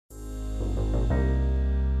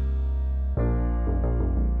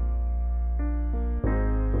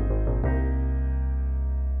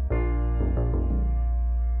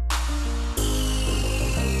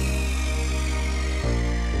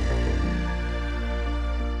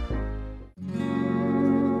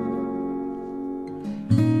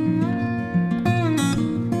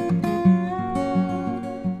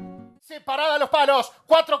palos,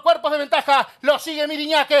 4 cuerpos de ventaja, lo sigue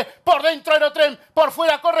Miriñaque, por dentro Aerotrem, por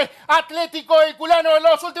fuera corre Atlético Herculano en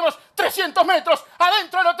los últimos 300 metros,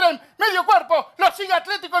 adentro Aerotrem, medio cuerpo, lo sigue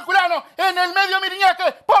Atlético Herculano, en el medio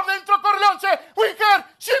Miriñaque, por dentro corre el 11, Winger,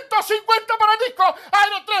 150 para el disco,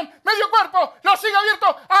 Aerotrem, medio cuerpo, lo sigue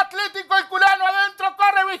abierto, Atlético Herculano, adentro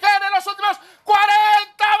corre Winger en los últimos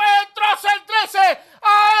 40 metros, el 13,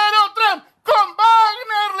 Aerotrem, con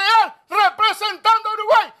Wagner Leal, representando a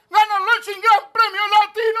Uruguay, gana el Racing Gran Premio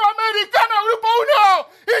Latinoamericano Grupo 1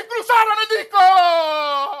 y cruzaron el disco.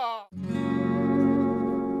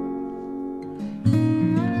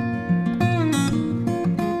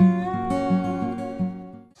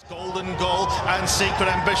 Golden Goal and Secret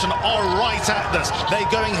Ambition are right at this. They're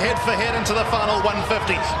going head for head into the final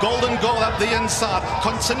 150. Golden Goal up the inside,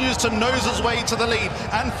 continues to nose his way to the lead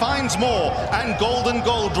and finds more. And Golden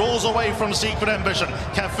Goal draws away from Secret Ambition.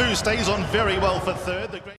 Cafu stays on very well for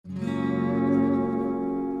third.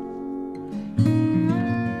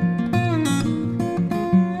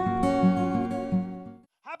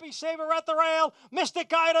 Happy Saver at the rail, Mystic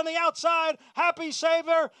Guide on the outside, Happy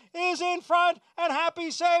Saver is in front, and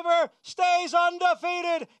Happy Saver stays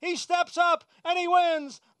undefeated. He steps up and he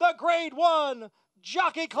wins the Grade 1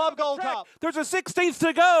 Jockey Club Gold Cup. There's a 16th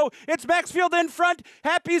to go. It's Maxfield in front.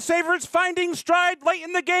 Happy Saver's finding stride late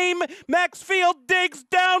in the game. Maxfield digs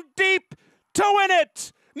down deep to win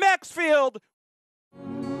it. Maxfield.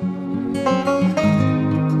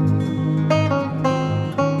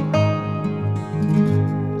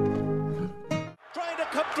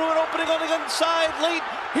 Come through an opening on the inside late.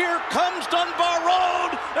 Here comes Dunbar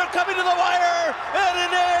Road. They're coming to the wire, and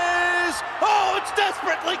it is. Oh, it's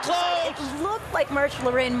desperately close. It looked like March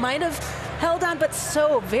Lorraine might have held on, but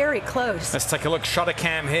so very close. Let's take a look. Shutter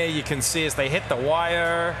cam here. You can see as they hit the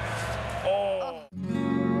wire. Oh.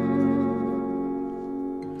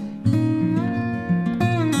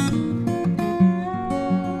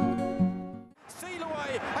 Feel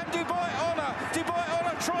away and Dubois Honor. Dubois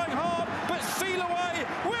Honor trying hard, but Feel away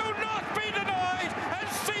will not be denied. And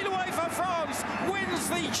Feel away for France wins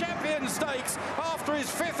the Champion Stakes after his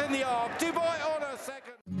 5th in the arc. Dubois Honor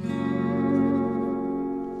second.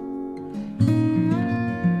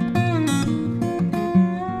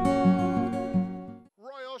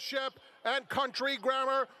 Ship and Country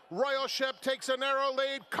Grammar. Royal Ship takes a narrow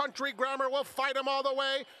lead. Country Grammar will fight him all the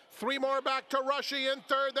way. 3 more back to Rushy in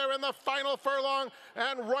third. They're in the final furlong,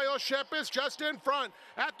 and Royal Ship is just in front.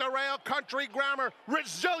 At the rail, Country Grammar,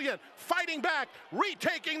 resilient, fighting back,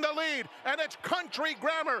 retaking the lead, and it's Country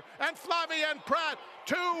Grammar and Flavien Prat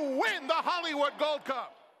to win the Hollywood Gold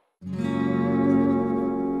Cup.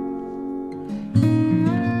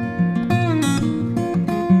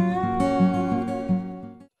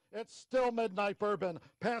 It's still Midnight Bourbon.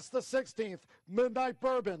 Past the 16th, Midnight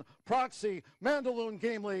Bourbon, Proxy, Mandaloon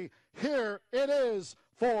Gamely. Here it is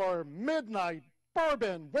for Midnight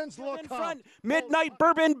Bourbon. Wins the in front. Midnight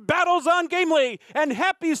Bourbon battles on Gamely, and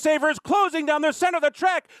Happy Saver's closing down the center of the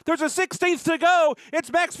track. There's a 16th to go.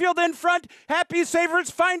 It's Maxfield in front. Happy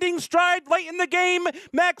Saver's finding stride late in the game.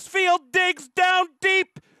 Maxfield digs down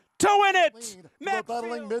deep to win it.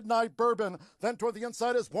 Battling Midnight Bourbon. Then toward the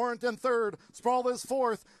inside is Warrant in third. Sprawl is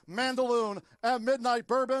fourth. Mandaloon and Midnight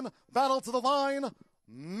Bourbon battle to the line.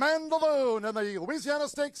 Mandaloon in the Louisiana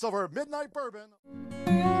Stakes over Midnight Bourbon.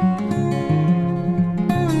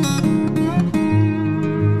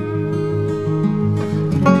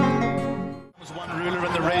 One ruler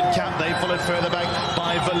in the red cap. They followed further back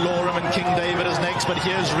by Valorum, and King David is next, but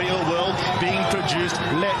here's Real World being produced,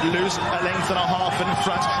 let loose, a length and a half in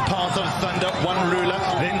front. Path of Thunder, one ruler,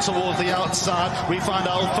 then towards the outside we find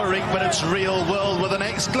Alpharic, but it's Real World with an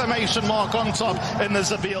exclamation mark on top in the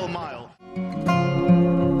Zabeel Mile.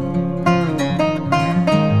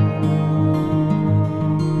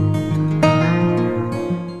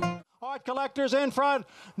 Art Collector's in front,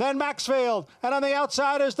 then Maxfield, and on the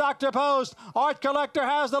outside is Dr. Post. Art Collector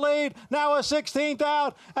has the lead, now a 16th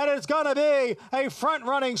out, and it's going to be a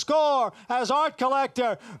front-running score as Art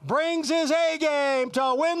Collector brings his A-game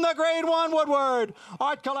to win the Grade 1 Woodward.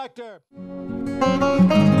 Art Collector.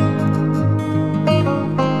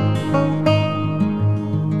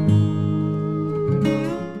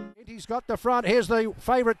 He's got the front. Here's the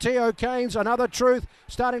favourite, T.O. Keynes. Another Truth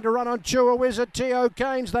starting to run on Chewer Wizard. T.O.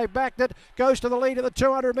 Keynes, they backed it. Goes to the lead at the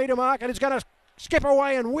 200-metre mark, and is going to skip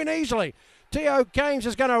away and win easily. T.O. Keynes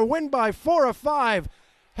is going to win by 4 or 5.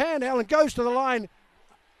 Handheld and goes to the line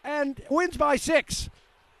and wins by 6.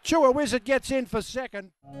 Chewer Wizard gets in for second.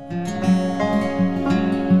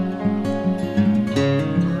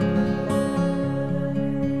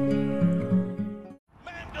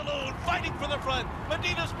 Mandaloon fighting for the front. front.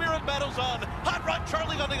 Medina Spirit battles on. Hot Rod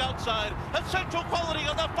Charlie on the outside. Essential Quality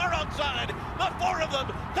on the far outside. The four of them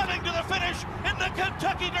coming to the finish in the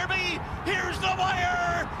Kentucky Derby. Here's the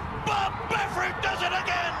wire. Bob Baffert does it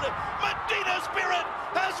again. Medina Spirit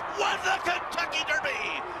has won the Kentucky Derby.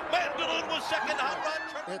 Mandaloun was second. Hot Rod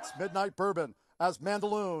Charlie. It's Midnight Bourbon as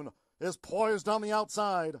Mandaloun is poised on the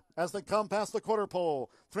outside as they come past the quarter pole.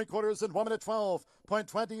 3/4 in 1 minute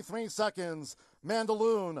 12.23 seconds.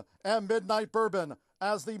 Mandaloun and Midnight Bourbon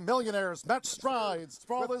as the Millionaires match strides.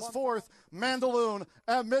 Sprawl is fourth. Mandaloun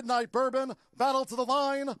and Midnight Bourbon battle to the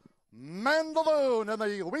line. Mandaloun and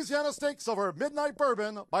the Louisiana Stakes over Midnight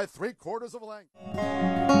Bourbon by 3/4 of a length.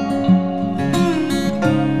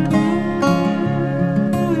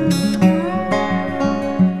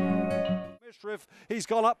 He's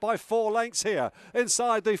gone up by 4 lengths here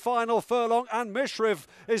inside the final furlong, and Mishriff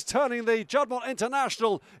is turning the Juddmonte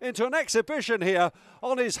International into an exhibition here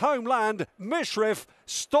on his homeland. Mishriff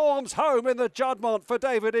storms home in the Juddmonte for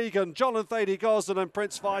David Egan, John and Thady Gosden and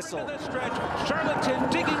Prince Faisal. The stretch, Charlatan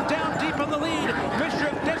digging down deep on the lead.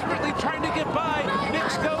 Mishriff desperately trying to get by.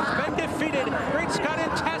 Mix goes, Ben defeated. Great Scott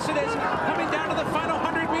and Tacitus coming down to the final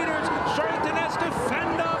 100 meters. Charlatan has to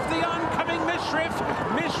fend off the oncoming Mishriff.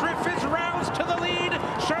 Mishriff is roused to the lead.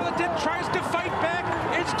 Charlatan tries to fight back.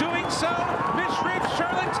 It's doing so.